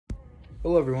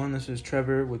Hello everyone, this is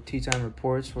Trevor with Tea Time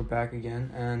Reports. We're back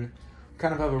again and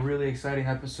kind of have a really exciting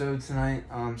episode tonight.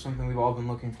 Something we've all been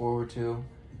looking forward to.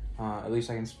 At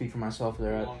least I can speak for myself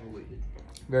there.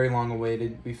 Very long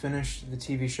awaited. We finished the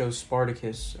TV show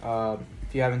Spartacus.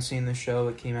 If you haven't seen the show,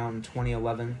 it came out in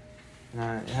 2011.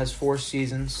 It has 4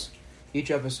 seasons. Each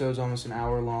episode is almost an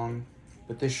hour long,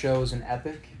 but this show is an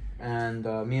epic, and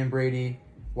me and Brady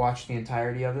watched the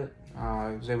entirety of it.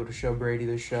 I was able to show Brady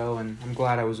the show, and I'm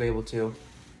glad I was able to,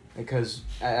 because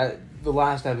at the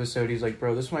last episode, he's like,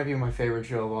 bro, this might be my favorite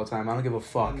show of all time. I don't give a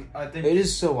fuck. It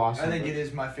is so awesome. I think it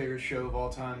is my favorite show of all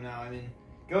time now. I mean,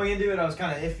 going into it, I was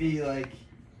kind of iffy,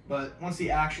 but once the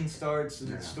action starts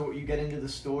and you get into the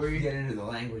story. You get into the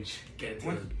language. Get into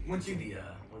what do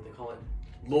they call it?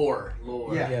 Lore.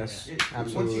 Yeah. Yes,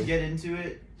 absolutely. Once you get into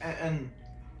it, and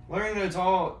learning that it's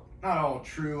all... not all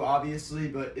true, obviously,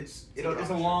 but it's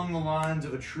along the lines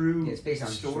of a true it's based on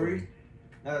story.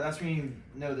 That's when you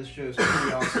know this show is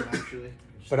pretty awesome, actually.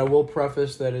 But I will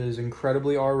preface that it is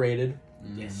incredibly R-rated.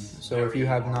 Yes. So if you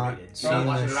have not seen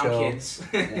the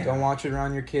show, don't watch it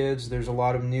around your kids. There's a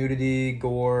lot of nudity,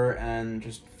 gore, and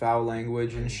just foul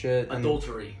language and shit.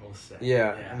 Adultery, we'll say.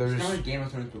 Yeah. It's kind of like Game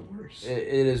of Thrones, but worse.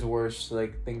 It is worse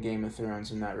than Game of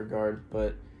Thrones in that regard.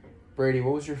 But Brady,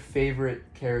 what was your favorite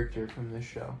character from this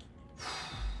show?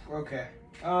 Okay.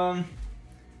 There's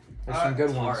some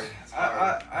good ones.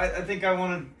 I think I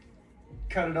want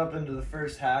to cut it up into the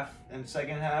first half and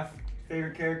second half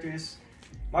favorite characters.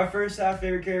 My first half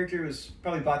favorite character was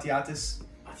probably Batiatus.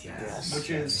 Yes.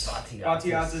 Which is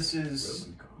Batiatus is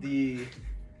the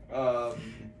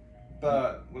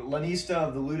Lanista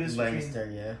of the Ludus.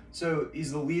 Lannister, yeah. So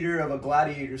he's the leader of a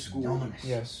gladiator school.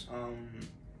 Yes.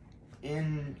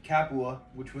 In Capua,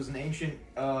 which was an ancient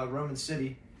Roman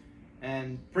city.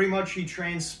 And pretty much he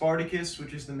trained Spartacus,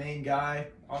 which is the main guy,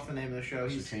 off the name of the show.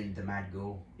 He trained the Mad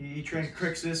Go. He trained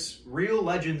Crixus, real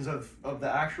legends of the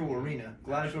actual arena,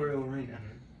 gladiatorial arena.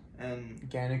 And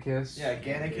Gannicus. Yeah,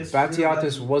 Gannicus.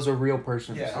 Batiatus was a real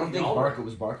person. Yeah, I don't think Barca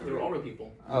was Barca. They were all real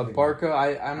people. Barca,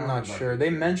 I'm not sure.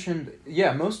 They mentioned,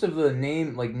 most of the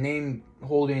name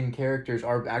holding characters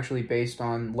are actually based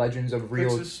on legends of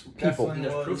real Crixus people. And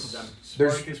there's proof of them.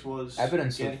 Spartacus was.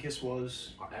 Evidence. Gannicus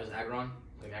was. As Agron.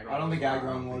 I don't think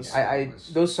Agron was.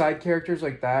 Those side characters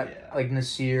like that, like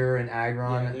Nasir and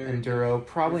Agron and Duro,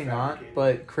 probably not.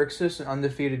 But Crixus and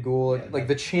Undefeated Ghoul, like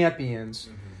the champions.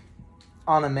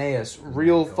 Anameus,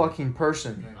 real fucking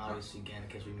person. And obviously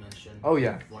Gannicus we mentioned. Oh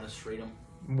yeah.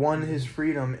 Won his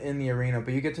freedom in the arena,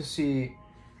 but you get to see.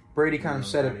 Brady kind of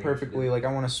said it perfectly. Like,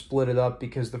 I want to split it up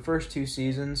because the first 2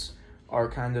 seasons are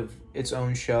kind of its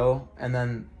own show, and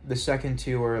then the second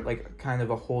 2 are like kind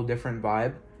of a whole different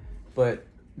vibe. But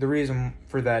the reason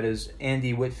for that is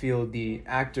Andy Witfield, the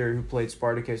actor who played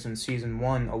Spartacus in season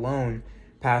 1 alone,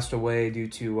 passed away due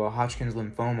to Hodgkin's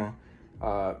lymphoma.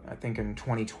 I think in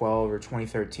 2012 or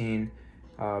 2013.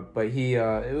 But he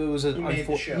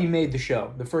made the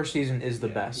show. The first season is the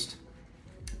best.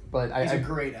 But he's a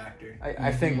great actor.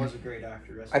 I think he was a great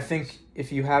actor. I think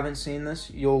if you haven't seen this,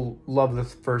 you'll love the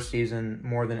first season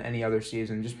more than any other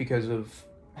season, just because of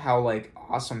how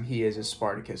awesome he is as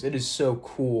Spartacus. It is so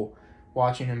cool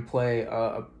watching him play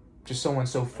just someone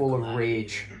so full of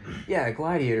rage. Yeah, a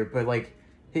gladiator, but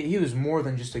he was more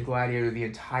than just a gladiator the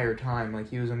entire time.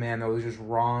 He was a man that was just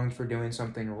wronged for doing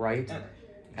something right.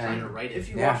 If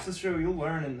you watch the show, you'll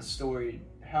learn in the story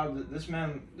how this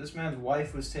man's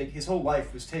wife was his whole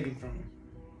life was taken from him,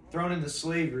 thrown into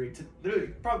slavery,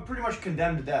 pretty much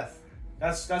condemned to death.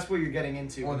 That's what you're getting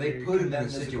into. Well, they put him in a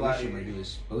situation where he was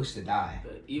supposed to die.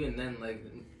 But even then,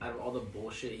 out of all the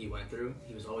bullshit he went through,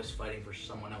 he was always fighting for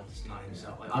someone else, not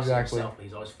himself. Exactly. Himself, but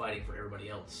he's always fighting for everybody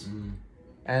else.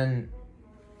 And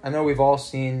I know we've all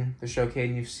seen the show,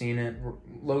 Kayden, you've seen it.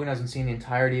 Logan hasn't seen the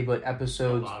entirety, but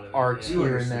episodes, arcs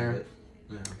here and there.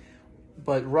 Yeah.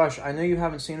 But Rush, I know you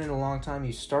haven't seen it in a long time.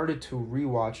 You started to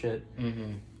rewatch it.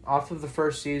 Off of the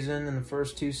first season and the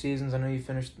first 2 seasons, I know you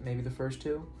finished maybe the first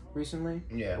 2 recently.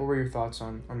 Yeah. What were your thoughts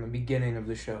on the beginning of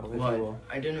the show, if you will?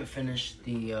 I didn't finish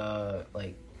the,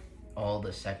 all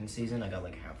the second season. I got,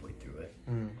 halfway through it.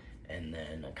 And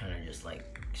then I kind of just,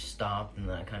 stopped, and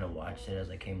then I kind of watched it as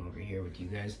I came over here with you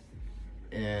guys.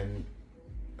 And,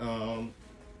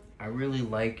 I really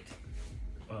liked,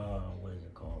 what is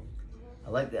it called? I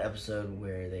liked the episode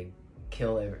where they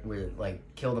kill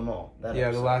them all. The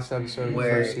last episode of the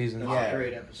first season. Yeah,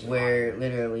 great episode. Where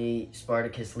literally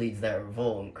Spartacus leads that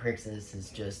revolt, and Crixus is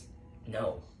just,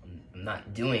 no, I'm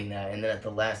not doing that. And then at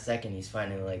the last second, he's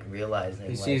finally realizing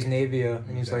he sees Navia,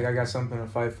 and he's like, I got something to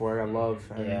fight for. I got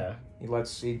love. And he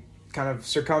kind of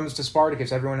succumbs to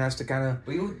Spartacus. Everyone has to kind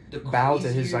But you know, of bow to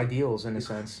his ideals in a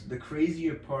sense. The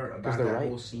crazier part about that right.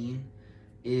 whole scene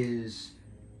is,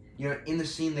 you know, in the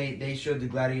scene they showed the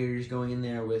gladiators going in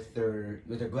there with their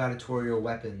gladiatorial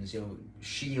weapons, you know,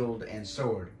 shield and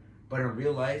sword. But in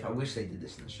real life, I wish they did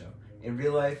this in the show. In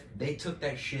real life, they took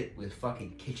that shit with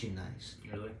fucking kitchen knives.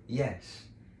 Really? Yes,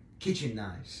 kitchen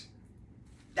knives.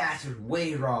 That's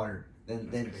way rawer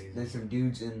than some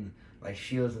dudes in like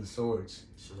shields and swords.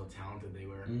 Shows how talented they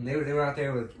were. They were out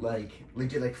there with like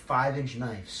legit like 5-inch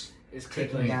knives, It's crazy,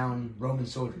 taking down Roman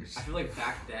soldiers. I feel like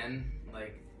back then,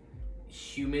 like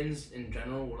humans in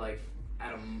general were like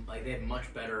they had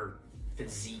much better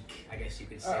physique, I guess you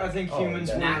could say. I think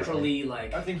humans were, naturally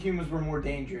like. I think humans were more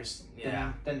dangerous.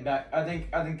 Yeah. Than back. I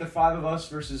think the 5 of us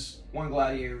versus one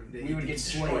gladiator, we would get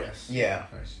destroyed slayed. us. Yeah.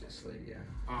 Yeah.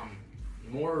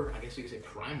 More, I guess you could say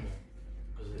primal.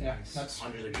 Because Yeah, it's that's-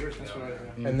 hundreds of years That's ago.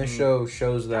 what I And this show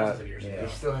shows that. Thousands of years Yeah. ago.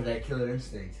 They still had that killer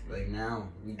instinct. Like now,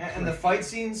 And the fight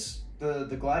scenes,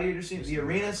 the gladiator scenes, the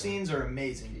arena scenes are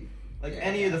amazing. Like Yeah,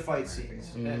 any of the yeah, fight right,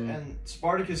 scenes, yeah. and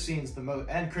Spartacus scenes the most,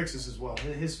 and Crixus as well.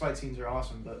 His fight scenes are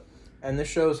awesome, but And this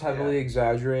show's heavily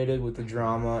exaggerated with the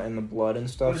drama and the blood and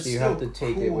stuff, it's so you have to still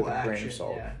take it cool with a action. grain of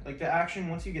salt. Yeah, like the action.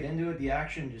 Once you get into it, the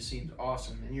action just seems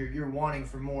awesome, and you're wanting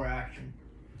for more action.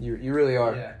 You really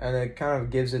are. Yeah. And it kind of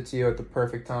gives it to you at the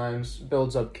perfect times,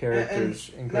 builds up characters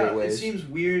in great No, ways. it seems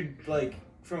weird, like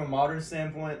from a modern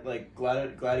standpoint, like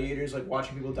gladiators, like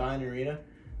watching people die in the arena.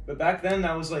 But back then,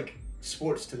 that was like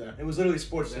sports to them. It was literally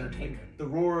sports entertainment. The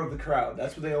roar of the crowd.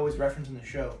 That's what they always reference in the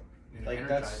show. It Like,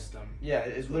 energized them. Yeah,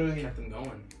 it's literally Kept them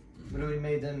going. literally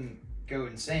made them go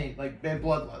insane. Like they had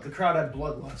bloodlust. The crowd had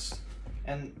bloodlust,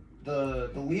 and the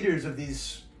leaders of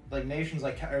these like nations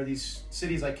or these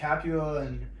cities like Capua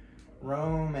and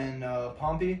Rome and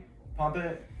Pompey,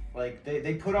 like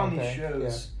they put on these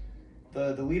shows.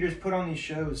 The leaders put on these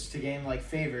shows to gain like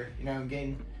favor, you know,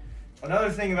 gain. Another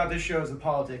thing about this show is the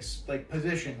politics, like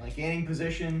position, like gaining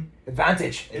position,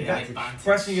 Advantage.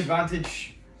 pressing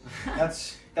advantage.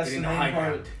 That's the Getting main the high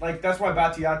part. ground. Like that's why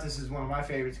Batiatus is one of my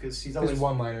favorites because he's His always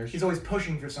one-liners. he's always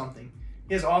pushing for something.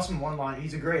 He has awesome one-line.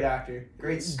 He's a great actor.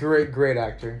 Great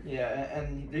actor. Yeah,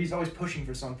 and he's always pushing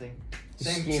for something.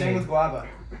 Same Scheming. with Glaba.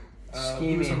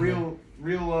 He was a Scheming.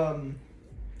 real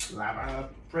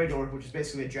praetor, which is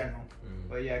basically a general.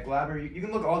 But yeah, Glaber, you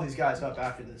can look all these guys up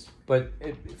after this. But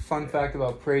fun fact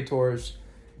about praetors,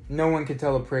 no one can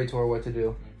tell a praetor what to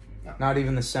do. No. Not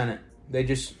even the Senate.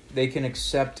 They can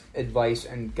accept advice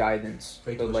and guidance.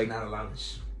 Praetors But like not allow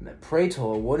this. the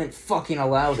praetor wouldn't fucking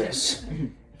allow this.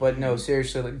 But no,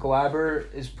 seriously, like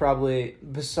Glaber is probably,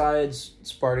 besides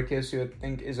Spartacus, who I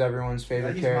think is everyone's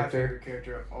favorite He's character. my favorite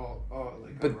character.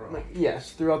 But overall. like,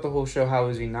 yes, throughout the whole show, how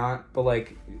is he not? But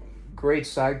like, great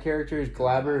side characters,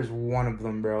 Glaber is one of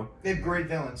them, bro. They have great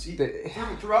villains. The-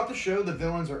 Throughout the show, the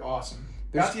villains are awesome.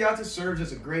 There's- Batiatus serves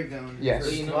as a great villain. Yes. for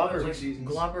So, you know, two like, seasons.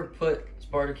 Glover put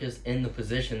Spartacus in the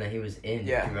position that he was in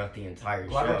Yeah. throughout the entire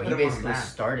Glover show. put He him on basically the map.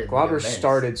 started the Glaber events.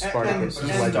 started Spartacus.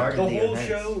 And, He and started the the whole events.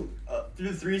 show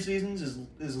through 3 seasons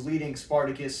is leading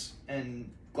Spartacus and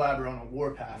Glaber on a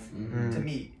warpath Mm. to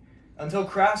meet until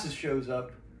Crassus shows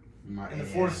up in the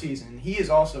 4th season. He is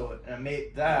also an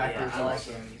amazing. That actor is I like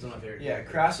awesome. him. He's one of my favorite Yeah,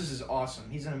 characters. Crassus is awesome.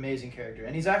 He's an amazing character,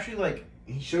 and he's actually like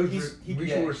He shows mutual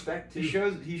yeah, respect too. he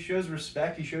shows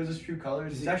respect. He shows his true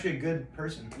colors. He's actually a good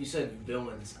person. You said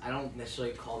villains. I don't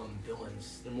necessarily call them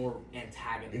villains. They're more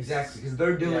antagonists. Exactly, because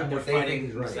they're doing Yeah, They're what they think fighting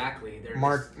is right. exactly. They're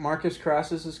Marcus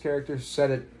Crassus's character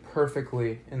said it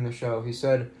perfectly in the show. He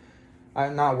said,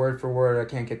 not word for word, I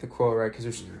can't get the quote right because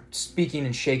they're speaking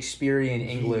in Shakespearean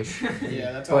English.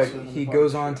 Yeah, that's But also another he part goes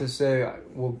of the on show. to say,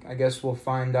 well, I guess we'll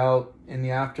find out in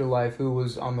the afterlife who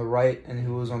was on the right and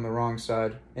who was on the wrong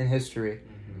side in history.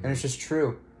 And it's just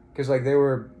true. Because, like,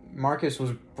 Marcus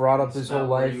was brought up his It's whole not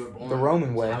where life you were born, the Roman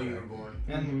it's way. how you were born.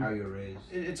 And How you're raised.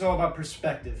 it's all about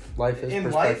perspective. Life is in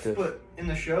perspective. life, but in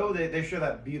the show, they show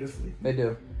that beautifully They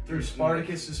do. through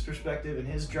Spartacus's perspective and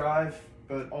his drive,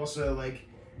 but also like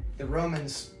the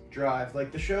Romans' drive.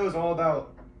 Like the show is all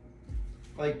about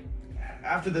like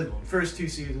after the first 2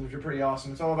 seasons, which are pretty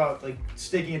awesome. It's all about like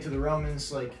sticking it to the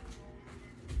Romans. Like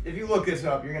if you look this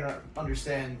up, you're gonna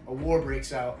understand a war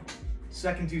breaks out.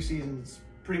 Second 2 seasons,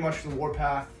 pretty much the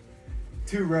warpath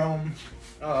to Rome.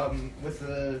 With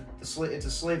it's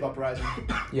a slave uprising.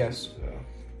 Yes. So.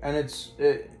 And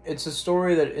it's a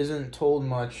story that isn't told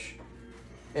much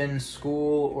in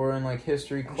school or in, like,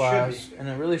 history should class. And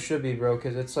it really should be, bro,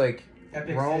 because it's like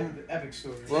Epic, Rome- epic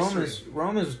story.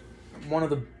 Rome is one of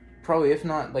the, probably, if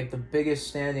not, like, the biggest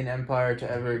standing empire to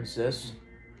ever exist.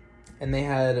 And they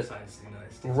had Besides the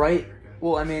United States of right- America.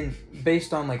 Well, I mean,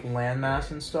 based on like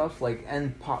landmass and stuff, like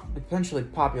and potentially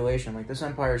population, like this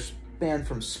empire spanned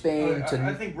from Spain to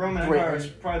I think Roman Britain, Empire is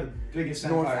probably the biggest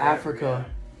North empire Africa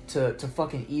ever, to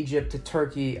fucking Egypt to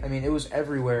Turkey. I mean, it was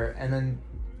everywhere, and then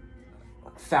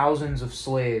thousands of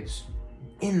slaves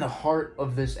in the heart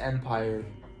of this empire.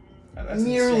 That's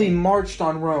nearly insane. marched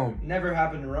on Rome. Never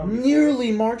happened to Rome before.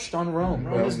 Nearly marched on Rome.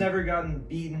 Rome has never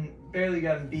barely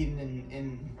gotten beaten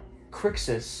in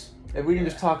Crixus. If we can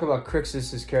just talk about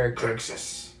Crixus' character.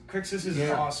 Crixus is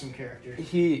an awesome character.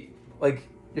 He, like,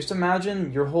 just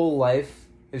imagine your whole life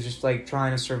is just, like,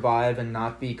 trying to survive and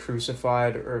not be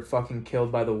crucified or fucking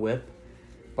killed by the whip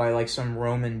by, like, some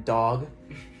Roman dog.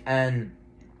 And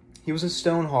he was a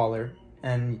stone hauler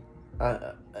and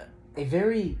a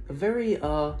very,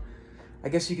 I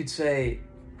guess you could say,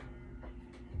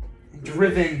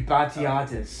 driven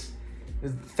Batiatus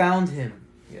found him,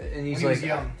 and he's When he like, was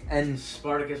young. and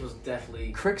Spartacus was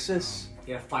definitely Crixus.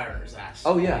 he had a fire in his ass.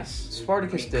 Oh yeah,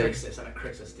 Spartacus did.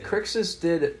 Crixus did. Crixus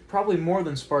did probably more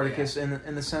than Spartacus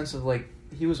in the sense of like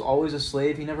he was always a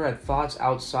slave. He never had thoughts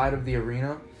outside of the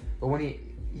arena, but when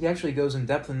he actually goes in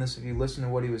depth in this, if you listen to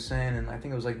what he was saying, and I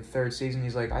think it was like the third season,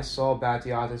 he's like, I saw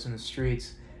Batiatus in the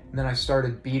streets. And then I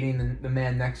started beating the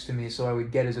man next to me so I would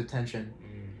get his attention.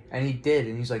 And he did.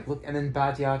 And he's like, look. And then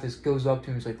Batiatus goes up to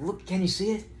him. He's like, look, can you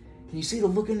see it? Can you see the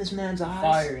look in this man's eyes?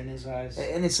 Fire in his eyes.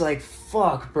 And it's like,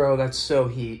 fuck, bro, that's so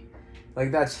heat.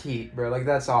 Like, that's heat, bro. Like,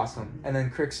 that's awesome. And then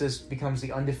Crixus becomes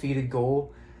the undefeated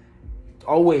goal.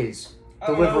 Always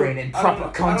delivering in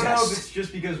proper context. I don't know if it's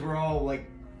just because we're all, like,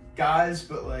 guys,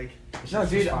 but, like... No,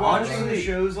 dude, watching honestly, the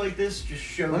shows like this just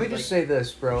shows... Let me just say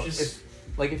this, bro. Just,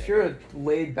 if you're a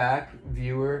laid back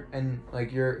viewer and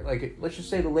like you're like, let's just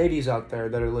say the ladies out there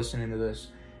that are listening to this,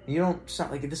 you don't sound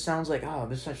like this sounds like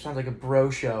this sounds like a bro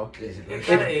show. It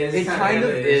kind of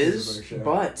is.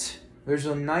 But there's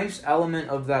a nice element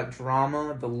of that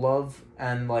drama, the love,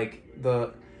 and like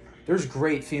there's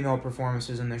great female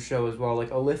performances in this show as well.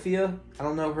 Like Alithea, I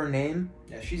don't know her name.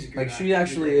 Yeah, she's a good Like actress. she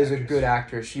actually is a good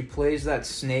actress. She plays that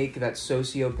snake, that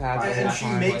sociopath. And she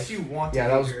makes you want to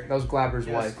hate her. That was Glaber's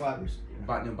wife. Glaber's.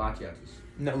 Batiatus.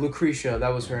 No, Lucretia, that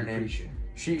was her name.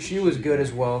 She was good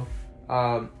as well.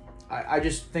 I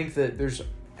just think that there's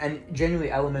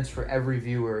genuinely elements for every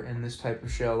viewer in this type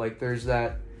of show. Like there's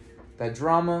that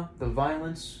drama, the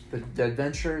violence, the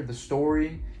adventure, the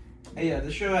story. Yeah,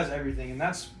 the show has everything, and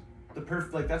that's the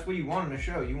perfect. Like that's what you want in a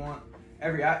show. You want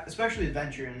especially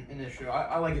adventure in this show.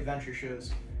 I like adventure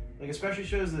shows, like especially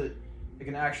shows that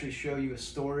can actually show you a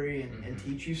story and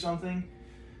teach you something.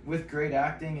 With great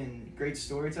acting and great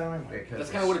storytelling,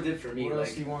 that's kind of what it did for me. What like,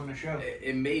 else do you want in a show?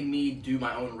 It made me do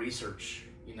my own research,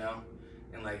 you know,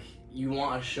 and like you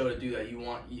want a show to do that. You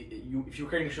want if you're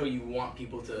creating a show, you want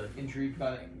people to intrigued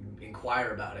by it,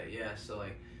 inquire about it. Yeah, so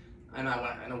like I know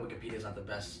Wikipedia is not the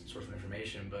best source of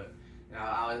information, but you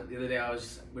know, the other day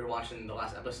we were watching the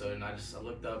last episode and I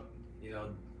looked up, you know,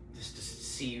 just to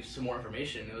see some more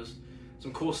information. It was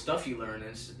some cool stuff you learn,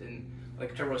 and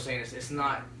like Trevor was saying, it's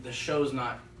not the show's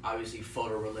not obviously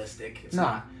photorealistic. It's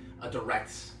not a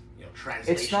direct, you know,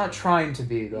 translation. It's not trying to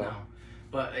be though. No,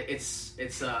 but it's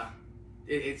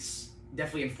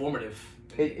definitely informative.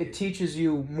 It teaches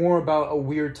you more about a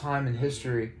weird time in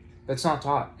history that's not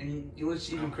taught. And you know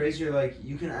what's even crazier? Like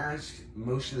you can ask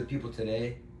most of the people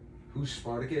today, who's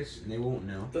Spartacus, and they won't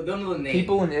know. They'll know the name.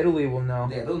 People in Italy will know.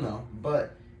 Yeah, they'll know.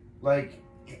 But like.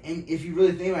 And if you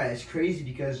really think about it, it's crazy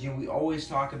because, you know, we always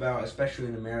talk about, especially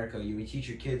in America, we teach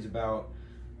your kids about,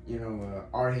 you know,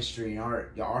 our history and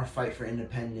our fight for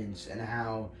independence and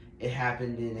how it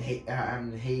happened in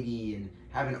Haiti and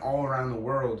happened all around the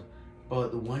world.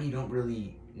 But the one you don't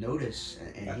really notice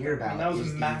and hear about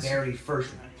is the very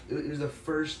first. It was the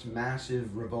first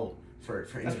massive revolt for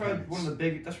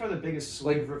independence. That's probably the biggest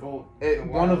slave revolt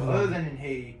other than in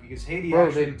Haiti, because Haiti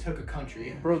actually took a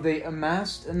country. Bro, they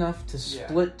amassed enough to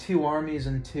split two armies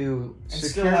into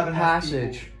secure have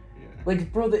passage.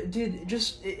 Like, bro, dude,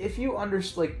 just if you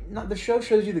the show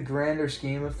shows you the grander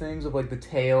scheme of things, of like the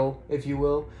tale, if you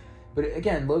will. But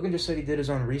again, Logan just said he did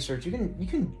his own research. You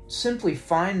can simply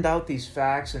find out these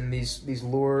facts and these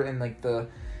lore and like the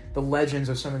legends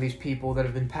of some of these people that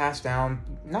have been passed down,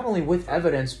 not only with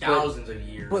evidence, thousands of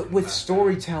years, but with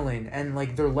storytelling, and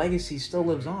like their legacy still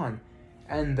lives on.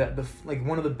 And the like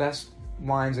one of the best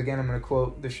lines, again, I'm going to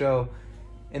quote the show,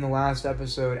 in the last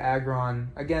episode, Agron,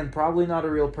 again, probably not a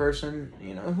real person,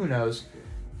 you know, who knows,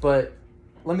 but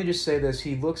let me just say this,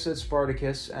 he looks at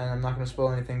Spartacus, and I'm not going to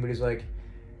spoil anything, but he's like,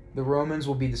 the Romans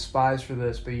will be despised for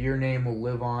this, but your name will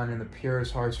live on in the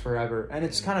purest hearts forever. And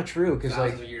it's kind of true, because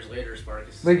like, thousands of years later,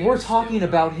 Spartacus, like we're talking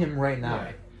about him right now.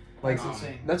 Right. Like, That's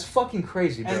insane. That's fucking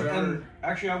crazy, bro. And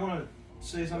actually, I want to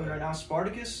say something right now.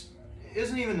 Spartacus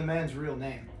isn't even the man's real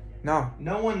name. No.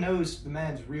 No one knows the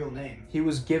man's real name. He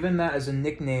was given that as a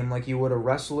nickname like you would a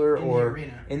wrestler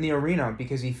in the arena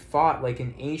because he fought like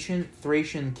an ancient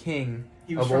Thracian king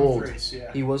He was of from old. Thrace,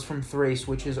 yeah. He was from Thrace,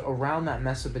 which is around that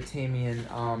Mesopotamian,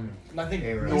 I think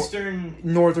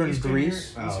northern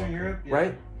Greece, Eastern Europe, yeah.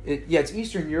 right? It's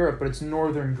Eastern Europe, but it's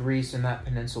northern Greece in that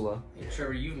peninsula. Hey,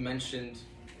 Trevor, you've mentioned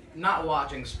not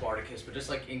watching Spartacus, but just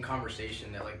like in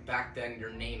conversation that like back then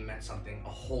your name meant something a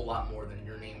whole lot more than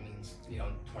your name means, in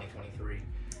 2023.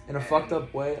 In a fucked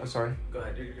up way. Oh, sorry. Go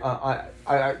ahead.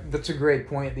 I that's a great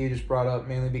point that you just brought up,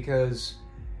 mainly because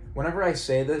whenever I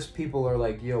say this, people are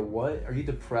like, "Yo, what? Are you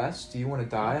depressed? Do you want to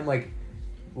die?" I'm like,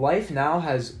 life now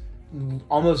has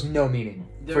almost no meaning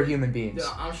for human beings.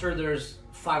 I'm sure there's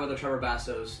 5 other Trevor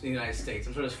Bassos in the United States.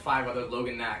 I'm sure there's 5 other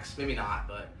Logan Knacks. Maybe not,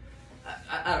 but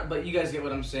but you guys get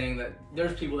what I'm saying, that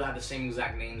there's people that have the same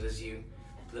exact names as you.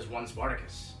 There's one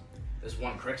Spartacus. There's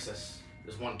one Crixus.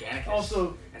 There's one Gannicus.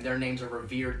 Also, and their names are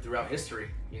revered throughout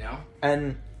history,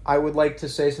 And I would like to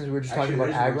say, since we were just talking about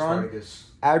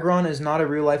Agron is not a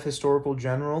real-life historical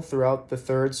general throughout the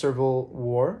Third Civil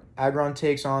War. Agron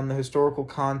takes on the historical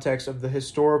context of the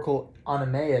historical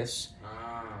Oenomaus,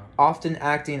 often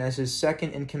acting as his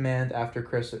second-in-command after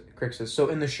Crixus. So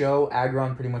in the show,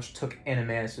 Agron pretty much took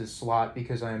Oenomaus' slot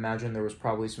because I imagine there was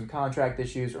probably some contract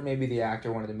issues, or maybe the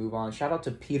actor wanted to move on. Shout out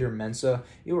to Peter Mensa.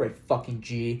 You were a fucking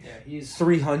G. Yeah, he's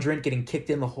 300, getting kicked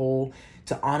in the hole,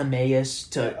 to Oenomaus,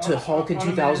 to Hulk in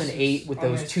 2008 with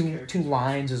those two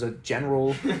lines as a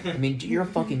general. I mean, you're a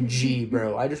fucking G,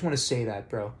 bro. I just want to say that,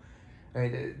 bro. All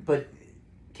right, but,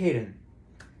 Kayden,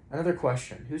 another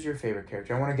question. Who's your favorite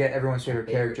character? I want to get everyone's favorite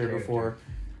character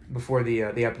before the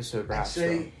episode wraps. I'd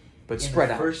say but spread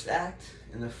out.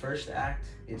 In the first act,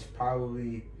 it's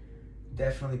probably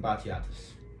definitely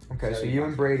Batiatus. Okay, so you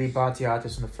and Brady,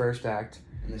 Batiatus in the first act.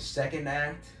 In the second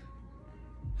act,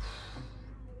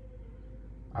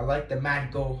 I like the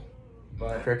Mad Goal,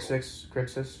 but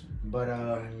Crixus. But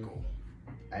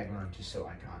Agron just so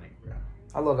iconic, bro.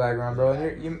 I love Agron, bro.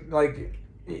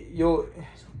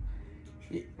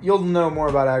 You'll know more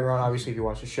about Agron, obviously, if you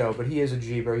watch the show, but he is a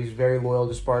G, bro. He's very loyal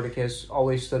to Spartacus,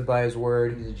 always stood by his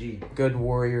word. He's a G. Good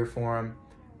warrior for him.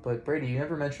 But, Brady, you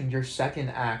never mentioned your second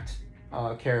act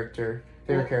favorite character.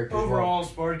 Overall,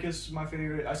 Spartacus is my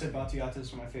favorite. I said Batiatus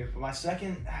is my favorite, but my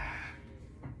second...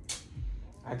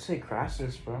 I'd say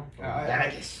Crassus, bro.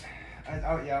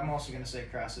 I'm also going to say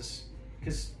Crassus.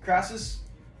 Because Crassus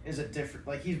is a different...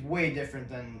 Like, he's way different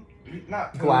than...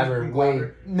 Not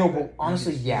Glaber. No, but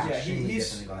honestly, yeah.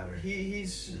 He's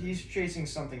chasing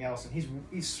something else, and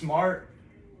he's smart.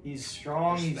 He's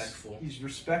strong. He's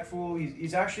respectful.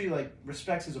 He's actually like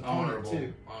respects his opponent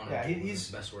too. Yeah,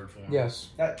 he's the best word for him. Yes.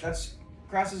 That's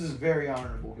Crassus is very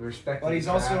honorable. But he's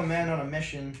also a man on a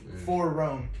mission for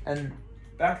Rome. And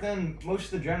back then, most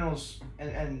of the generals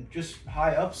and just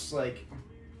high ups like.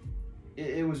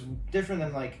 It was different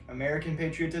than like American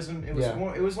patriotism. It was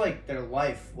more. It was like their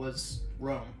life was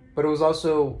Rome. But it was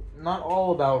also not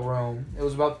all about Rome. It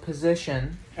was about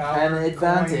position Power, and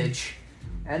advantage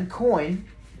and coin.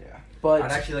 Yeah. But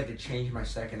I'd actually like to change my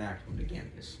second act from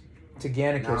Gannicus. To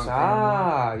Gannicus. Gannicus.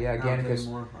 I love Gannicus.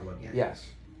 Yes,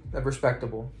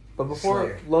 respectable. But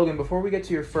Slayer. Logan, before we get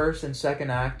to your first and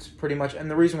second act, pretty much, and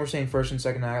the reason we're saying first and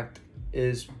second act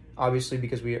is obviously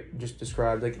because we just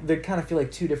described, like, they kind of feel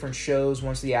like two different shows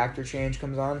once the actor change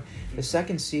comes on. The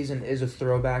second season is a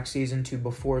throwback season to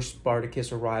before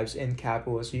Spartacus arrives in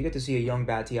Capua, so you get to see a young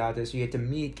Batiatus, you get to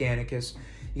meet Gannicus,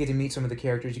 you get to meet some of the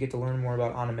characters, you get to learn more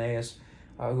about Oenomaus,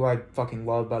 who I fucking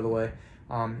love, by the way.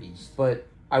 But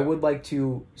I would like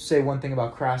to say one thing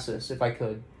about Crassus, if I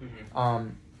could. Mm-hmm.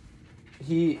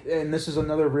 And this is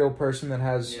another real person that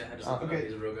has... Yeah, I just looked him up.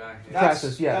 He's a real guy. Yeah.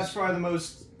 Crassus, yes. That's probably the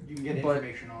most you can get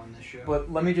information on this show.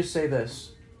 But let me just say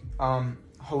this.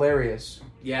 Hilarious.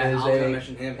 Yeah, I was going to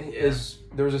mention him.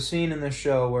 There was a scene in this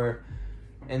show where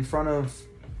in front of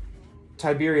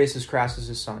Tiberius is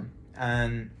Crassus' son.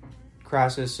 And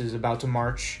Crassus is about to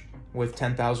march with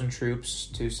 10,000 troops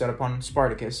to set upon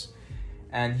Spartacus.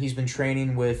 And he's been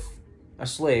training with a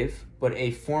slave, but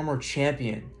a former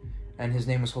champion. And his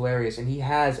name was Hilarious. And he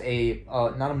has a,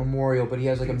 not a memorial, but he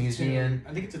has like a museum.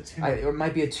 I think it's a tomb. It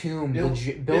might be a tomb. Built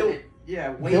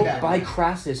by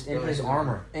Crassus in his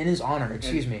armor. In his honor,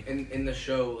 excuse me. In the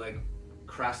show, like,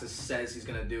 Crassus says he's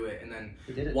going to do it. And then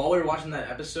While we were watching that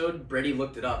episode, Brady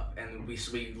looked it up. And we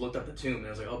looked up the tomb. And it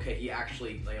was like, okay, he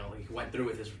actually, he went through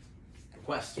with his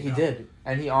request. He did.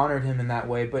 And he honored him in that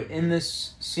way. But in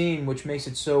this scene, which makes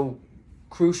it so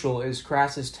crucial, is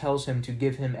Crassus tells him to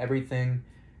give him everything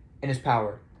in his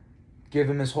power. give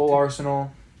him his whole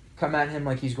arsenal, come at him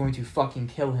like he's going to fucking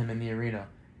kill him in the arena.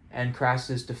 And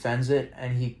Crassus defends it,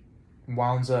 and he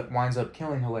winds up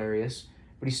killing Hilarious,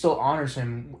 but he still honors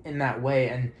him in that way,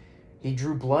 and he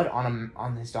drew blood on him,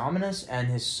 on his Dominus, and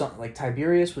his son, like,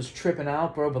 Tiberius was tripping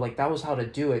out, bro, but, like, that was how to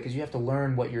do it, because you have to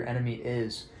learn what your enemy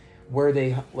is, where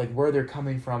they're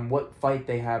coming from, what fight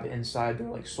they have inside their,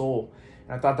 like, soul.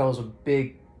 And I thought that was a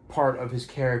big part of his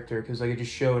character, because, like, it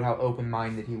just showed how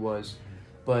open-minded he was.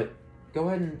 But go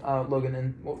ahead and, Logan,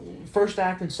 and first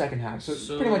act and second act,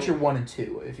 so pretty much your 1 and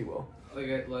 2, if you will.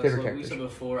 Like we said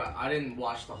before, I didn't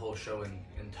watch the whole show in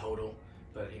total,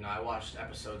 but, you know, I watched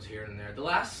episodes here and there. The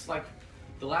last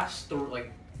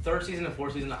third season and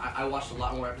fourth season, I watched a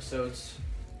lot more episodes,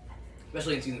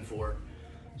 especially in season 4.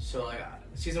 So, like,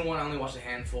 season 1, I only watched a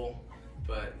handful,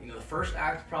 but, you know, the first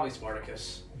act, probably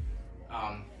Spartacus,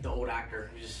 the old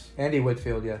actor. Andy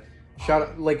Witfield, yeah. Shout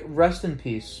out, like, rest in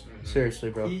peace. Mm-hmm. Seriously,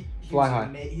 bro. Fly high.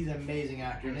 He's an amazing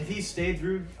actor, and if he stayed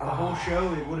through the whole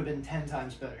show, it would have been 10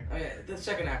 times better. Oh, yeah, the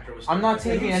second actor was... I'm not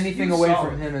taking anything away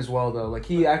from him as well, though. Like,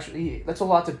 that's a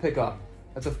lot to pick up.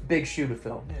 That's a big shoe to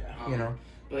fill, you know?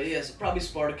 But, yeah, it's probably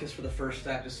Spartacus for the first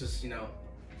act, just as, you know,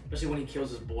 especially when he kills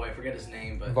his boy. I forget his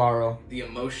name, but... Varro. The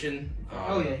emotion.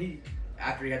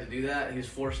 After he had to do that, he was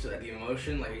forced to, the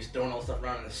emotion, like, he's throwing all the stuff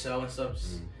around in the cell and stuff.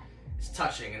 It's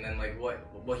touching, and then, like,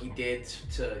 what he did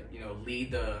to, you know,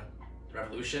 lead the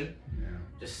revolution,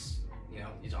 just, you know,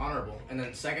 he's honorable. And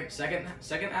then second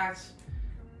act,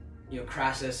 you know,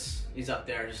 Crassus, he's up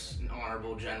there, just an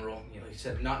honorable general. You know, he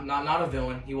said not a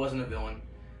villain. He wasn't a villain,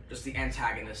 just the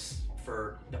antagonist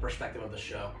for the perspective of the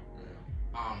show.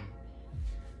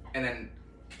 And then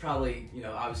probably, you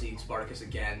know, obviously Spartacus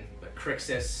again, but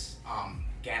Crixus,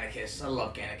 Gannicus. I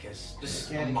love Gannicus.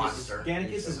 Just a monster.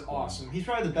 Gannicus is awesome. He's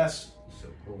probably the best. So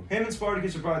cool. Him and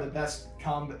Spartacus are probably the best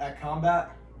at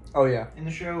combat. Oh yeah. In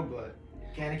the show, but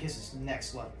Gannicus is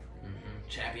next level. Mm-hmm.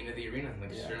 Champion of the arena,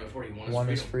 like you said before, he won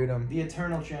his freedom. The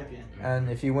eternal champion. And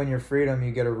if you win your freedom,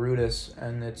 you get a Rudis,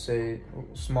 and it's a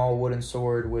small wooden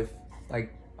sword with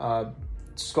like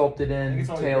sculpted in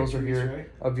tales of your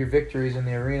victories in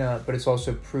the arena. But it's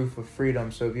also proof of freedom.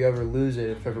 So if you ever lose it,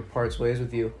 if ever parts ways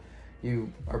with you,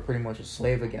 you are pretty much a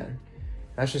slave again.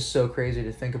 That's just so crazy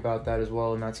to think about that as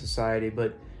well in that society.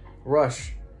 But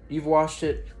Rush, you've watched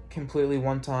it completely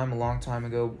one time, a long time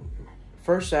ago.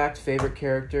 First act, favorite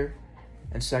character,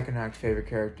 and second act, favorite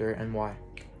character, and why?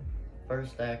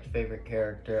 First act, favorite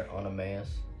character, Onimaeus.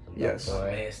 Yes.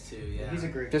 Onimaeus too, yeah. He's a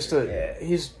great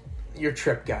he's your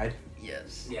trip guide.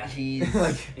 Yes. Yeah. He's...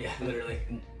 yeah, literally.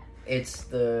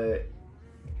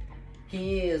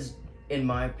 He is, in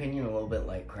my opinion, a little bit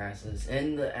like Crassus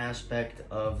in the aspect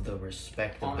of the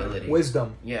respectability.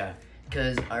 Wisdom. Yeah,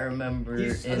 because I remember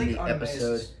in the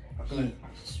episode,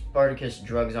 Spartacus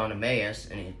drugs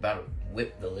Onimaeus, and he's about to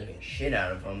whip the living shit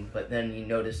out of him, but then he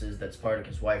notices that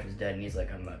Spartacus' wife is dead, and he's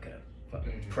like, I'm not going to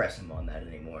fucking press him on that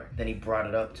anymore. Then he brought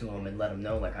it up to him and let him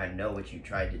know, like, I know what you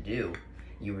tried to do.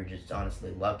 You were just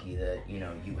honestly lucky that, you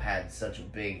know, you had such a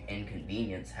big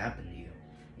inconvenience happen to you.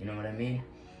 You know what I mean?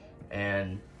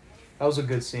 And... that was a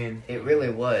good scene. It really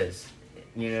was,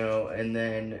 you know, and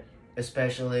then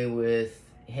especially with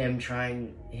him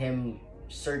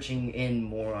searching in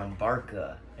more on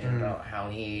Barca and about how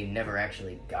he never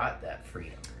actually got that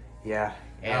freedom. Yeah.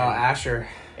 And, Asher.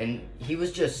 And he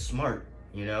was just smart,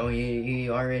 you know. He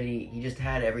just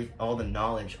had all the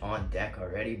knowledge on deck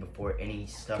already before any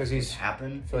stuff would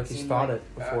happen. I feel like he's thought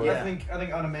it before. I think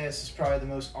Onimaeus is probably the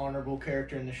most honorable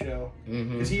character in the show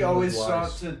because he always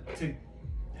sought to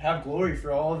have glory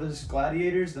for all of his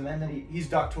gladiators, the men that he's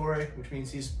Doctore, which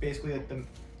means he's basically like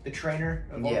the trainer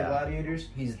of all the gladiators.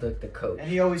 He's the coach. And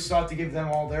he always sought to give them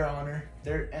all their honor.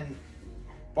 And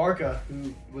Barca,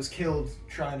 who was killed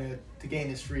trying to gain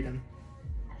his freedom.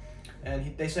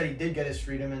 And they said he did get his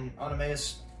freedom, and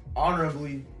Onimaeus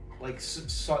honorably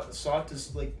sought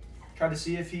to try to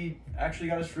see if he actually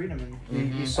got his freedom,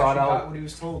 and he sought out what he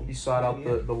was told. He sought out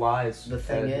the lies. The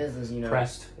thing is, you know,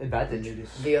 pressed advantage.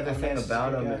 The other thing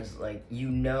about him is, like, you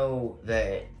know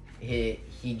that he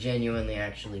genuinely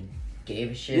actually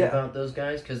gave a shit about those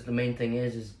guys, because the main thing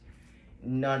is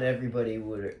not everybody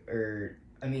would, or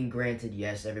I mean, granted,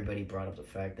 yes, everybody brought up the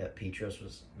fact that Petros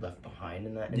was left behind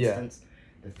in that instance.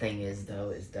 The thing is, though,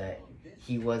 is that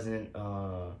he wasn't,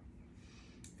 how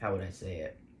would I say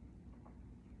it?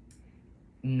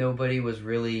 Nobody was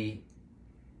really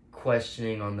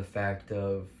questioning on the fact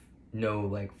of no,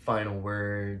 like, final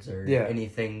words or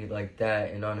anything like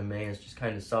that, and Onimaeus just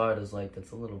kind of saw it as, like,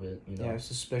 that's a little bit, you know. Yeah,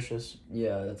 suspicious.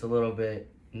 Yeah, that's a little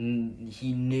bit,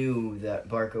 he knew that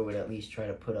Barca would at least try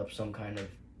to put up some kind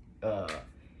of,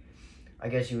 I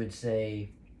guess you would say,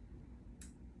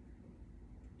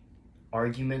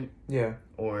 argument. Yeah.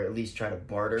 Or at least try to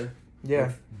barter. Yeah.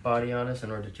 With Batiatus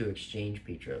in order to exchange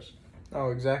Petros.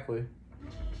 Oh, exactly.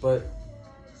 But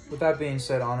with that being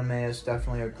said, Anime is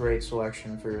definitely a great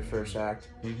selection for your first act.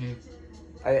 Mm-hmm.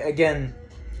 Again,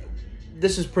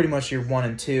 this is pretty much your 1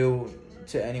 and 2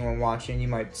 to anyone watching. You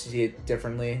might see it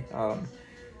differently.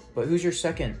 But who's your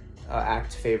second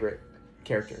act favorite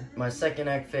character? My second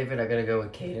act favorite, I gotta go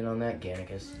with Kayden on that,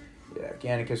 Gannicus. Yeah,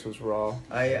 Gannicus was raw.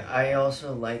 I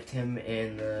also liked him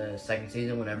in the second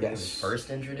season whenever he was first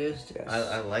introduced. Yes.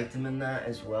 I liked him in that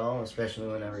as well, especially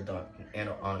whenever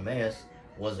Anameus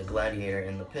was a gladiator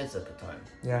in the pits at the time.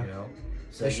 Yeah. You know?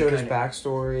 So they showed his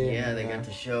backstory. Yeah, they got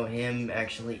to show him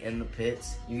actually in the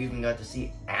pits. You even got to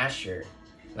see Asher,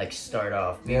 start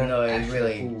off. Even though it was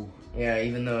really... Yeah,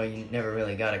 even though he never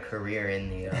really got a career in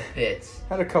the pits.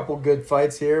 Had a couple good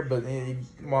fights here, but he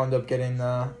wound up getting,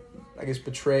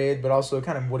 betrayed, but also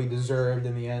kind of what he deserved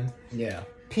in the end. Yeah.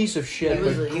 Piece of shit,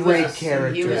 He great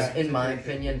character. He was, in my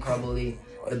opinion, probably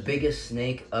the biggest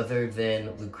snake other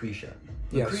than Lucretia.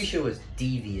 Yes. Lucretia was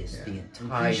devious the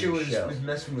entire show. Lucretia was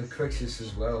messing with Crixus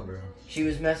as well, bro. She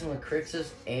was messing with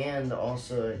Crixus, and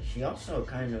she also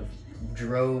kind of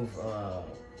drove...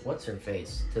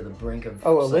 what's-her-face to the brink of...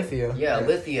 Oh, Alithia. Yeah,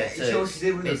 Alithia to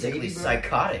with basically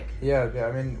psychotic. Yeah,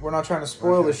 I mean, we're not trying to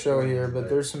spoil the show here, but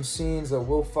there's some scenes that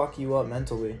will fuck you up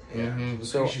mentally. Mm-hmm.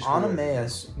 So,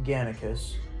 Anameus,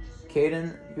 Gannicus.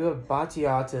 Kayden, you have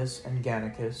Batiatus and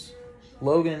Gannicus.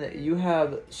 Logan, you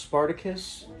have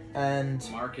Spartacus and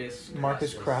Marcus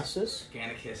Crassus.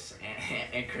 Gannicus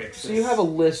and Crixus. So you have a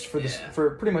list for this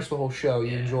for pretty much the whole show.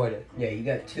 You enjoyed it. Yeah, you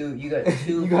got two. You got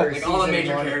like all the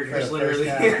major characters,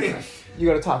 literally. You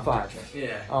got a top 5.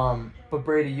 Yeah. But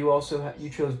Brady, you also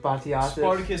you chose Batiatus.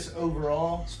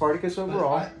 Spartacus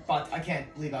overall. But I can't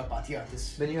leave out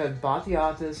Batiatus. Then you had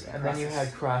Batiatus, and then you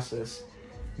had Crassus.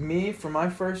 Me, for my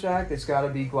first act, it's got to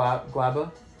be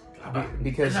Glabba.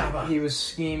 Because he was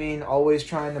scheming, always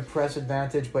trying to press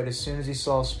advantage, but as soon as he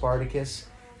saw Spartacus,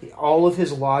 all of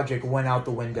his logic went out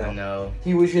the window. I know.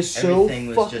 He was just so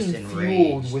fucking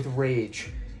fueled with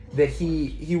rage that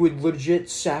he would legit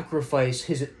sacrifice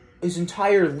his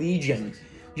entire legion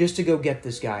just to go get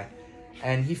this guy.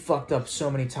 And he fucked up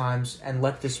so many times and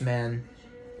let this man,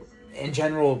 in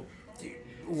general,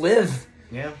 live.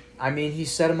 Yeah. I mean, he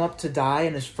set him up to die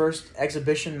in his first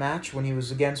exhibition match when he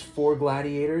was against 4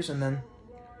 gladiators, and then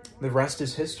the rest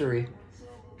is history.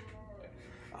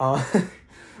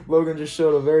 Logan just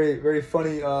showed a very, very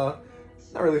funny, not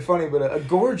really funny, but a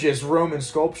gorgeous Roman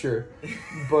sculpture.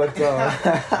 But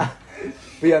yeah,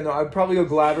 no, I'd probably go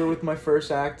Glaber with my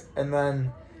first act, and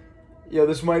then,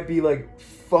 this might be,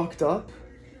 fucked up,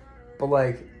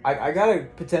 but, I gotta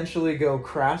potentially go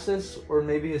Crassus or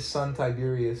maybe his son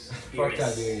Tiberius. Fuck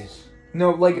Tiberius.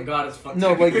 No, God is fuck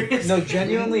Tiberius. No,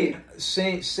 genuinely,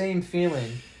 same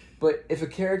feeling. But if a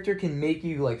character can make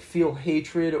you feel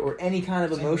hatred or any kind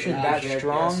of emotion that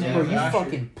strong, bro, you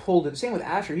fucking pulled it. Same with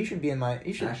Asher. He should be in my.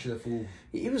 Asher the Fool.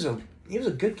 He was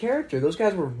a good character. Those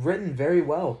guys were written very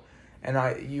well.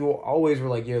 And you always were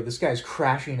like, yo, this guy's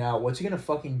crashing out. What's he going to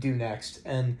fucking do next?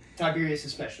 And Tiberius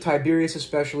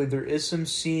especially. There is some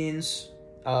scenes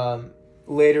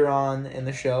later on in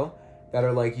the show that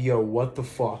are like, yo, what the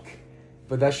fuck?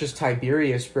 But that's just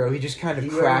Tiberius, bro. He just kind of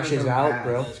crashes out,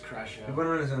 bro. He went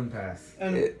on his own path.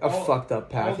 Fucked up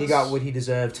path. He got what he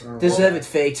deserved. Deserve it,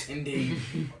 fate. Indeed.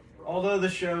 Although the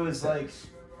show is,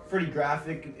 pretty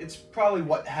graphic, it's probably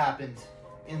what happened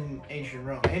in ancient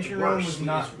Rome. Ancient Rome was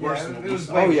not worse than it was.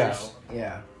 Oh yes,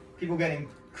 yeah. People getting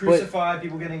crucified,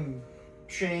 people getting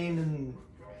chained and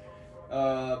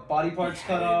body parts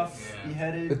cut off,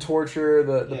 beheaded. The torture,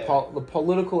 the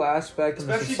political aspect, and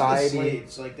especially the society.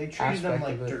 The slaves, they treated them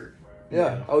like dirt.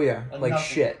 Yeah. Oh yeah, like nothing.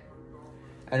 shit.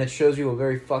 And it shows you a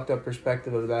very fucked up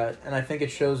perspective of that, and I think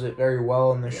it shows it very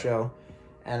well in this show.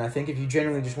 And I think if you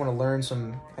genuinely just want to learn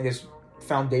some,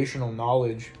 foundational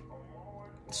knowledge,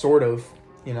 sort of.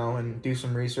 And do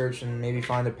some research and maybe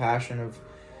find a passion of,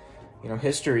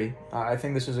 history. I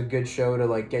think this is a good show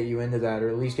to, get you into that, or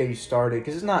at least get you started.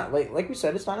 Because it's not, like we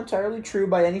said, it's not entirely true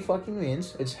by any fucking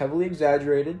means. It's heavily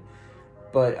exaggerated.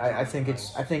 But I think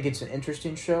it's an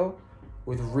interesting show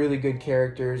with really good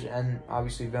characters and,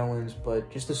 obviously, villains. But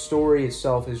just the story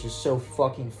itself is just so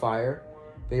fucking fire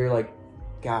that you're like,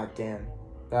 God damn.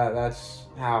 That's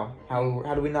how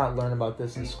do we not learn about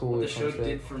this in school? What the show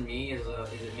did for me is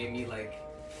it made me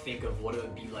think of what it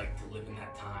would be like to live in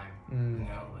that time.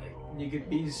 You could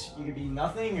be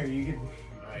nothing, or you could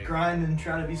grind and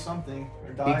try to be something,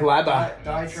 or die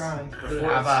trying.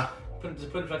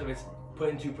 Put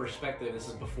into perspective, this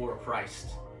is before Christ,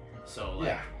 so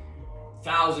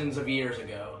thousands of years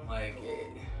ago.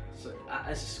 So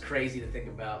it's just crazy to think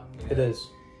about. It is.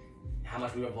 How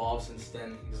much we've evolved since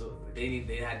then. Because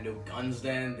they had no guns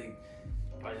then. They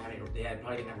probably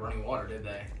didn't have running water, did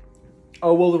they?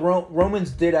 Oh well, the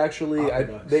Romans did actually.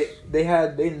 Aqueducts.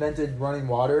 They invented running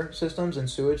water systems and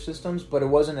sewage systems, but it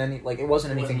wasn't anything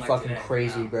like fucking today.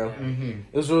 crazy, No, bro. yeah. Mm-hmm.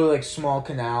 It was really like small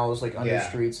canals, like under Yeah.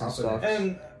 streets and stuff.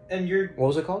 And your What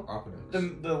was it called?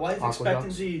 the life Aqueducts?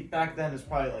 expectancy back then is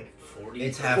probably like 40.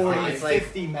 It's half. 40, It's like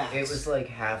 50 max. it was like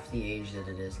half the age that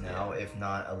it is now, if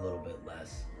not a little bit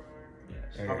less.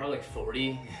 Yes. Or- Probably like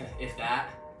 40, if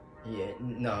that. Yeah,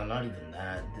 no, not even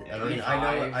that. I mean,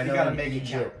 35. I You know gotta in make it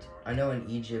Egypt. I know in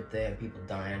Egypt they have people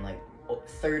dying like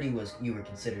 30 was you were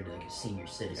considered like a senior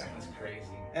citizen. That's crazy.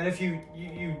 And if you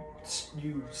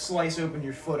slice open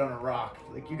your foot on a rock,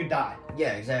 like you could die.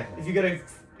 Yeah, exactly. If you get a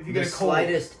The cold,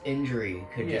 slightest injury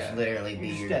could Yeah, just literally be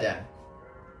you're just your dead. death.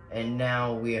 And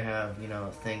now we have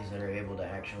things that are able to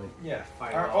actually. yeah.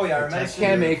 Fight Our, off. oh yeah, our Protect medicine.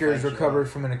 Cam you. Akers Fight you recovered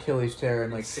off. from an Achilles tear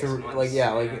in like 6 months, like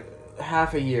yeah.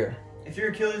 half a year. If your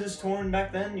Achilles is torn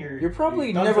back then, You're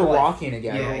probably done never for life. walking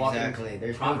again. Yeah, walking exactly.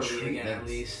 There's no properly treatment. again, at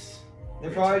least. They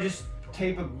probably just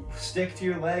tape a stick to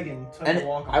your leg and tell you And to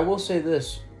walk on. I will say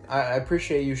this: I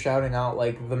appreciate you shouting out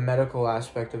like the medical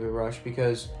aspect of it, Rush,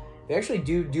 because they actually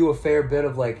do a fair bit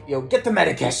of like, yo, get the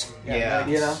medicus, Yeah.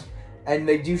 you know, and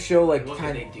they do show like What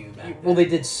kind did of. they do back then? Well, they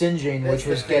did singeing, That's which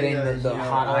was thing, getting though, the you know,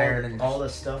 hot iron and all the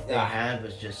stuff they Yeah. had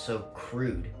was just so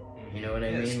crude. You know what I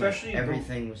Yeah, mean? especially Like,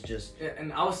 everything was just. Yeah,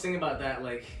 and I was thinking about that,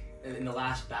 like, in the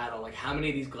last battle, like, how many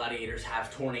of these gladiators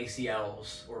have torn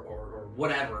ACLs or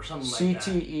whatever, or something like that?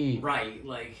 CTE. Right,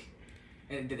 like,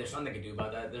 and there's nothing they can do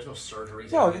about that. There's no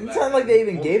surgeries. No, they can do it's back not like then. they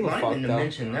even gave a Not fuck even to though.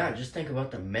 mention that. Just think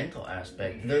about the mental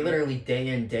aspect. Mm-hmm. They're literally day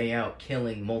in, day out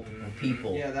killing multiple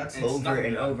people Yeah, that's It's over nothing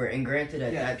and good. over. And granted,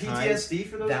 at yeah, that time, PTSD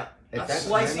for those at that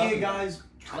slicing time, a guy's.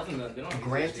 Nothing that they don't have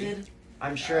granted,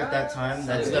 I'm sure at that time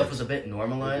that stuff was a bit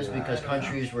normalized because I don't know.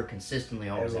 countries were consistently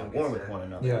always at Everyone war gets with that. one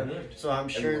another. Yeah, So I'm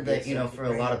sure Everyone that gets that. for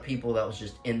a lot of people that was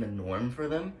just in the norm for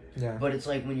them. yeah. But it's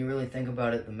like when you really think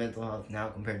about it, the mental health now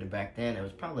compared to back then, it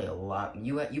was probably a lot.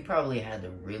 You probably had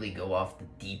to really go off the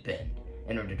deep end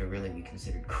in order to really be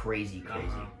considered crazy.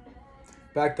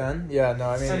 Back then, yeah, no,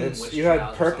 I mean, Some it's witch you had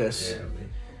trials or purpose. something.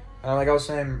 Like I was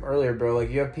saying earlier, bro,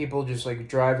 like you have people just like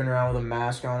driving around with a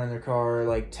mask on in their car,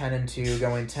 like 10 and 2,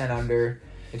 going 10 under.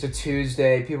 It's a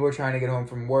Tuesday. People are trying to get home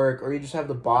from work, or you just have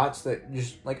the bots that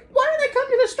just like, why did they come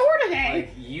to the store today? Like,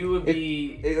 you would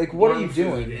be. Like, what are worm you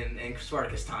food doing? in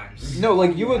Spartacus times? No,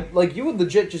 like you would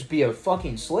legit just be a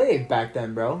fucking slave back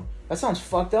then, bro. That sounds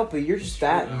fucked up, but you're just true,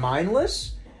 that though.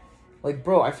 mindless. Like,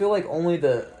 bro, I feel like only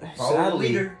the Follow the sadly,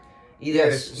 leader.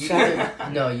 Yes,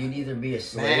 Yes. you'd either be a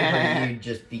slave or you'd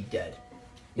just be dead.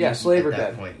 Yeah, slave or at that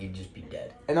dead. point, you'd just be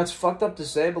dead. And that's fucked up to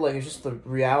say, but like it's just the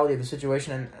reality of the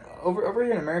situation. And over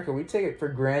here in America, we take it for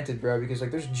granted, bro, because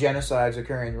like there's genocides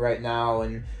occurring right now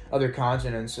in other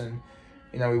continents, and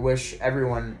you know we wish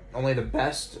everyone only the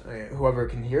best, whoever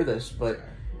can hear this. But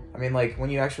I mean, like when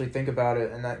you actually think about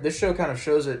it, and that this show kind of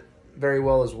shows it very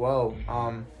well as well.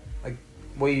 Like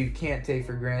what you can't take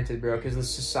for granted, bro, because the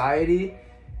society,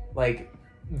 like.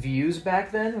 Views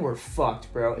back then were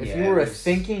fucked, bro. If Yeah, you were it a was-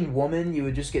 thinking woman, you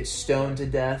would just get stoned to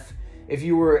death. If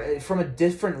you were from a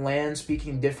different land,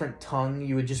 speaking different tongue,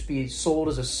 you would just be sold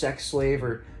as a sex slave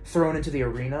or thrown into the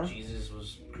arena. Jesus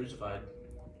was crucified.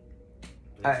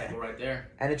 The I- example right there.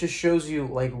 And it just shows you,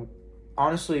 like,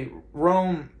 honestly,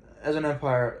 Rome as an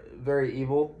empire, very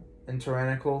evil and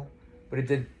tyrannical, but it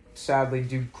did sadly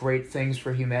do great things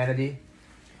for humanity.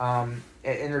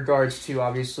 In regards to,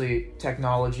 obviously,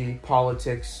 technology,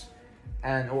 politics,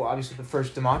 and, well, obviously the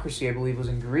first democracy, I believe, was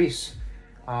in Greece.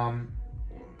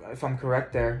 If I'm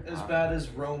correct there. As bad as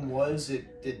Rome was,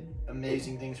 it did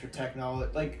amazing things for technology.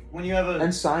 Like when you have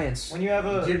And science. when you have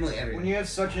Legitimately everything. when you have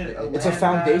such a It's a land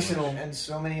foundational- mass and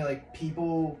so many like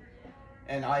people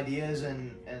and ideas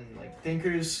and like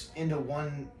thinkers into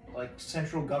one like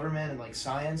central government and like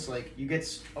science, like you get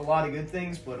a lot of good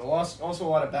things, but also a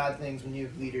lot of bad things when you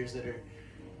have leaders that are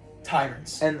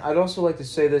tyrants. And I'd also like to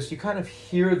say this: you kind of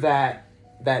hear that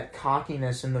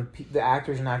cockiness in the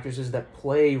actors and actresses that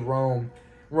play And their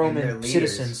Roman leaders.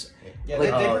 citizens. Yeah,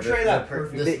 like- they portray that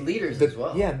perfectly. The leaders The- as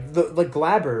well. Yeah, like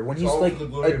Glaber when he's all like, for the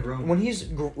glory like of Rome. when he's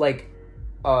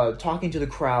talking to the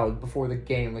crowd before the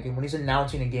game, like when he's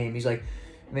announcing a game, he's like,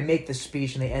 and they make the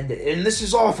speech and they end it, and this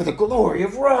is all for the glory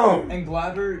of Rome. And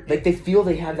Glaber, Like they feel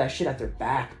they have that shit at their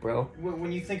back, bro.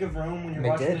 when you think of Rome, when you're They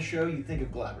watching did. the show, you think of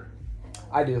Glaber.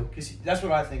 I do. Because that's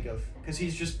what I think of. Because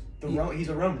he's just he's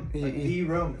a Roman, like the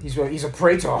Roman. He's a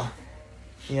praetor,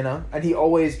 you know, and he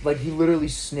always he literally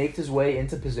snaked his way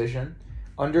into position,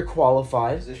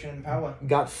 underqualified, Position and power.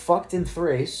 got fucked in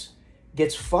Thrace,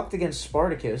 gets fucked against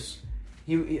Spartacus.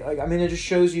 It just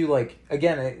shows you, like,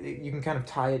 again, you can kind of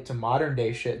tie it to modern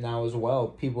day shit now as well.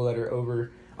 People that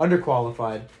are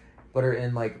underqualified, but are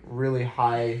in, like, really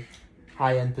high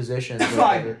end positions.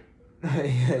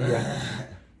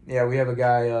 Yeah, we have a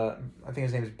guy, I think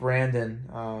his name is Brandon.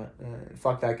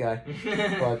 Fuck that guy.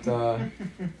 But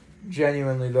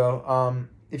genuinely, though,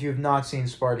 if you have not seen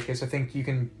Spartacus, I think you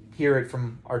can hear it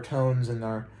from our tones and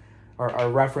our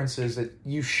references that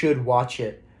you should watch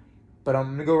it. But I'm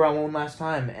going to go around one last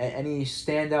time. Any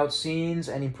standout scenes?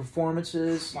 Any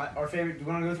performances? Our favorite. Do you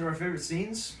want to go through our favorite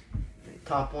scenes?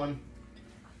 Top one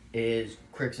is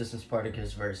Crixus and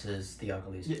Spartacus versus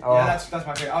Theophilus. Yeah, that's my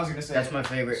favorite. I was going to say that's my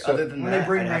favorite. So, other than that,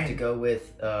 I'd have to go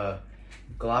with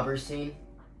Glauber's scene,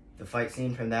 the fight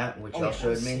scene from that, which y'all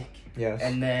showed me. Yes.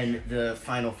 And then the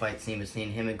final fight scene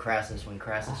between him and Crassus, when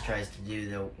Crassus tries to do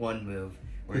the one move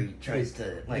where he tries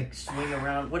to, like, swing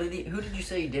around. Who did you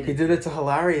say he did it? He did it to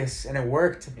Hilarious, and it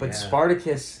worked. But Yeah.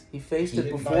 Spartacus, he faced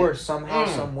it before somehow,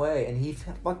 some way, and he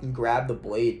fucking grabbed the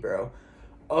blade, bro.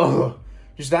 Oh,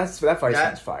 just that fight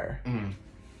scene's fire.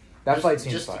 That fight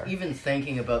scene's fire. Even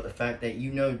thinking about the fact that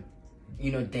you know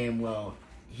damn well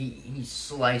he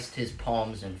sliced his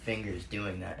palms and fingers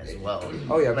doing that as well.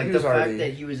 Oh yeah, like the fact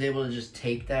that he was able to just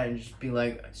take that and just be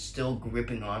like still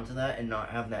gripping onto that and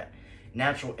not have that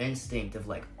natural instinct of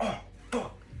like, oh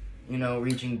fuck,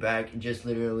 reaching back and just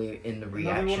literally in the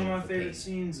reaction. Another one of my favorite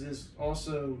scenes is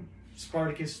also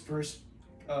Spartacus' first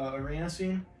arena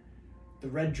scene. The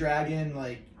Red Dragon,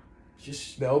 like,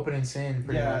 just the opening scene,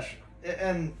 pretty much.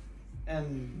 And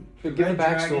give a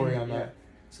backstory on that.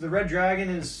 So the Red Dragon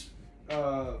is,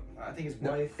 I think his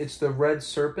wife. It's the red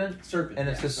serpent, and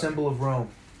it's a symbol of Rome.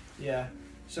 Yeah.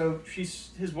 So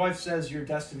his wife says you're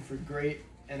destined for great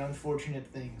and unfortunate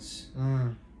things,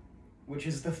 which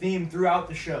is the theme throughout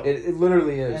the show. It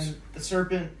literally is. And the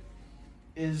serpent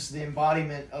is the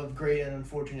embodiment of great and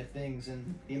unfortunate things,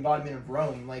 and the embodiment of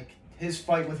Rome. Like, his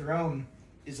fight with Rome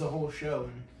is the whole show.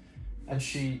 And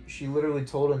she literally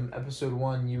told him, episode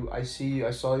 1, I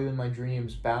saw you in my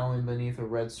dreams bowing beneath a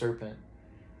red serpent.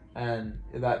 And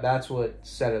that's what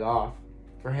set it off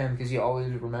for him, because he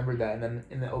always remembered that. And then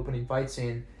in the opening fight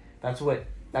scene, that's what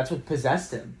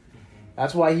possessed him.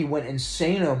 That's why he went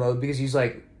insano mode, because he's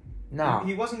like, nah.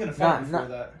 He wasn't going to fight before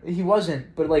that. He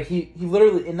wasn't, but like he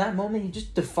literally, in that moment, he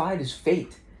just defied his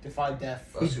fate. Defied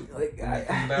death.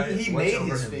 He made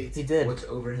his fate. He did. What's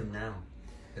over him now,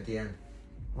 at the end?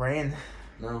 Rain.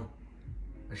 No.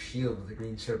 A shield with a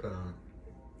green serpent on it.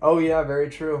 Oh yeah, very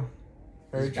true.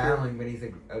 Very He's true. battling beneath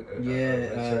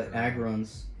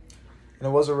Agrons. And it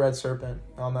was a red serpent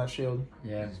on that shield.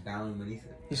 Yeah. He's battling beneath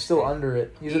it. He's still under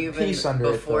it. He's a piece under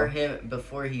it. Before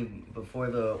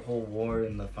the whole war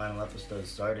in the final episode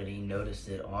started, he noticed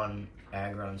it on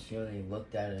Agron's shield, and he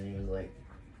looked at it and he was like,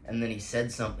 and then he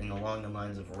said something along the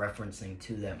lines of referencing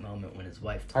to that moment when his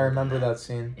wife told I remember him that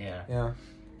scene. Yeah. Yeah.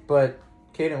 But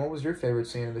Kayden, what was your favorite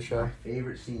scene of the show? My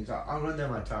favorite scenes. I'll run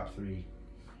down my top 3.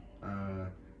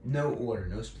 No order,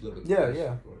 no split. Yeah.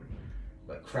 Order.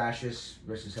 But Crassus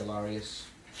versus Hilarious.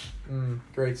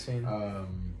 Great scene.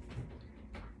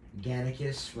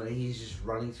 Gannicus, when he's just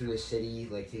running through the city,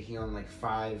 like taking on like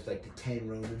 5 to 10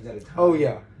 Romans at a time. Oh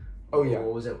yeah.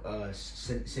 What was it?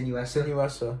 Sinuessa.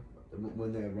 Sinuessa.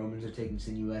 When the Romans are taking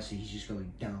Sinuessa, he's just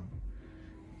going down.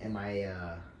 And my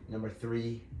number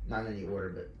 3, not in any order,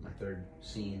 but my third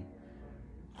scene.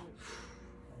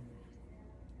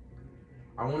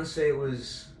 I want to say it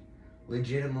was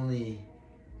legitimately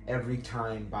every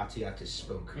time Batiatus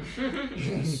spoke.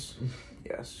 Yes.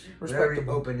 Whenever he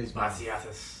opened his mouth.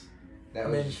 Batiatus.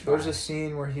 There's a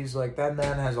scene where he's like, that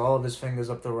man has all of his fingers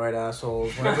up the right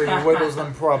assholes. Whenever he wiggles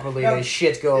them properly, they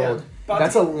shit gold. Yeah.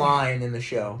 That's a line in the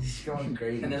show. He's going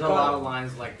crazy. And there's a lot of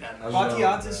lines like that. In the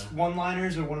Batiatus show,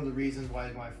 one-liners are one of the reasons why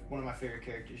he's one of my favorite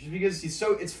characters. Just because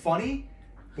it's funny,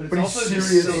 but it's But also he's just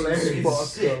serious sick. as fuck,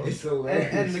 It's sick. though. It's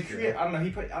hilarious. And the creator, I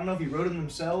don't know if he wrote them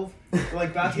himself, but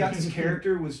like Batiatus'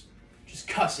 character was just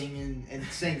cussing and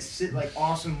saying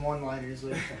awesome one-liners.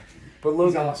 Like, But he's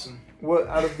Logan, awesome. what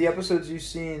out of the episodes you've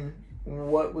seen,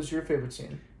 what was your favorite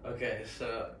scene? Okay,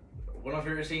 so one of my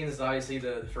favorite scenes is obviously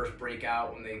the first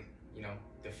breakout when they,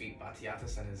 defeat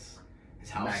Batiatus and his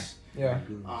house. Nice. Yeah.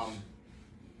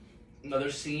 Another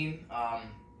scene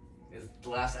is the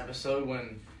last episode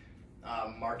when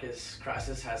Marcus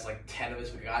Crassus has 10 of his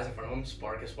guys in front of him.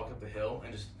 Spartacus walks up the hill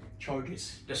and just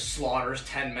slaughters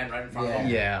 10 men right in front of him.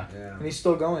 Yeah. And he's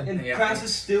still going. And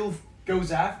Crassus still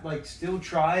goes after, still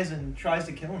tries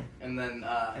to kill him. And then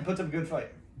and puts up a good fight.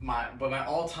 my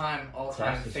all-time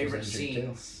Crassus was favorite injured,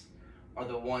 scenes are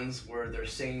the ones where they're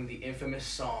singing the infamous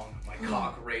song, My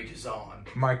Cock Rages On.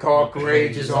 My cock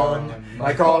rages on.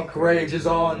 My cock rages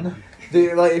on.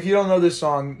 Dude, like, if you don't know this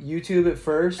song, YouTube it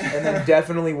first, and then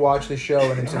definitely watch the show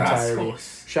in its entirety.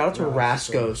 Rascals. Shout out to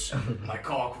Rascos. My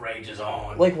cock rages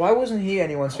on. Like, why wasn't he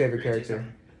anyone's favorite character?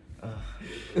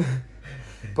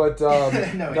 But,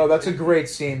 no, that's a great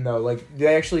scene, though. Like,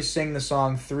 they actually sing the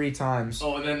song 3 times.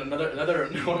 Oh, and then another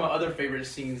one of my other favorite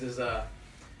scenes is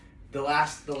the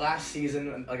last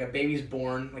season, like a baby's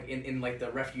born, like in like the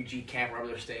refugee camp wherever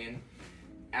they're staying.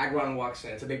 Agron walks in.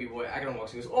 It's a baby boy. Agron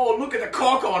walks in. He goes, "Oh, look at the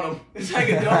cock on him. It's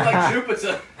hanging down like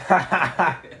Jupiter."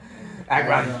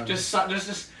 Agron. Just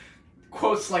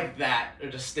quotes like that. They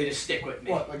just stick with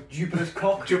me. What, like Jupiter's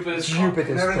cock? Jupiter's cock. Jupiter's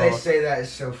Whenever cock. they say that, it's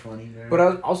so funny, man.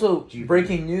 But also,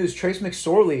 breaking news, Trace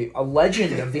McSorley, a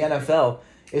legend of the NFL,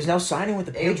 is now signing with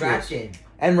the And Patriots. Rap Game.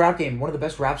 And Rap Game, one of the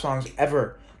best rap songs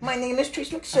ever. My name is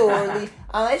Trace McSorley.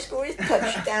 All I score is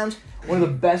touchdowns. One of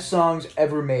the best songs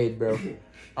ever made, bro.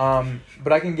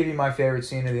 But I can give you my favorite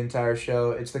scene of the entire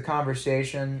show. It's the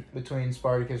conversation between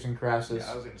Spartacus and Crassus.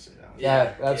 Yeah, I was gonna say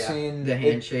that. That scene. The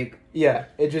handshake.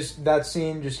 That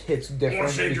scene just hits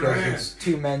different because it's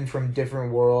 2 men from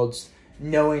different worlds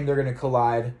knowing they're gonna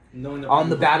collide on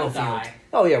the battlefield.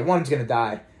 Oh yeah, one's gonna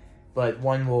die, but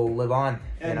one will live on.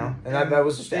 You know, and that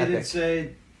was just they epic. did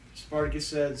say, Spartacus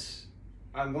says,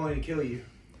 "I'm going to kill you,"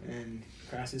 and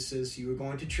Crassus says, "You were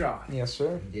going to try." Yes,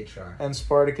 sir. He did try. And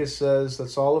Spartacus says,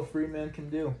 "That's all a free man can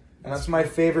do." And that's my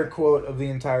favorite quote of the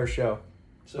entire show.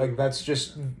 So, Like, that's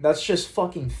just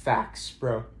fucking facts,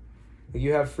 bro. Like,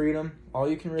 you have freedom. All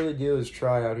you can really do is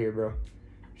try out here, bro.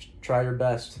 Just try your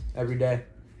best every day.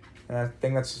 And I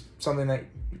think that's something that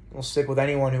will stick with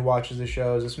anyone who watches the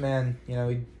show. Is this man, he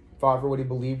fought for what he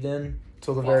believed in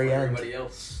till the very end. Everybody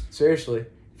else. Seriously.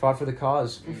 Fought for the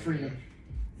cause. for freedom.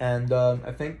 And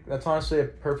I think that's honestly a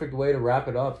perfect way to wrap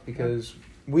it up because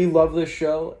we love this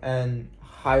show and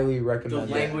highly The recommend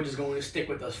it. language is going to stick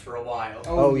with us for a while.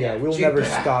 Oh yeah, we'll never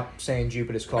Jupiter. stop saying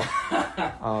Jupiter's call.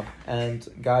 And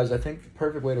guys, I think the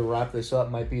perfect way to wrap this up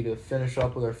might be to finish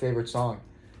up with our favorite song.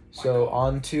 So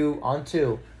on two,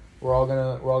 we're all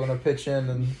gonna pitch in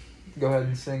and go ahead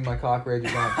and sing "My Cock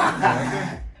Rages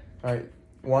On." All right,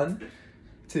 1,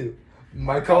 2.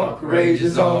 My cock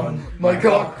rages on. My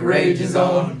cock rages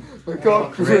on. My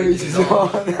cock rages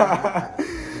on.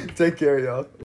 Take care, y'all.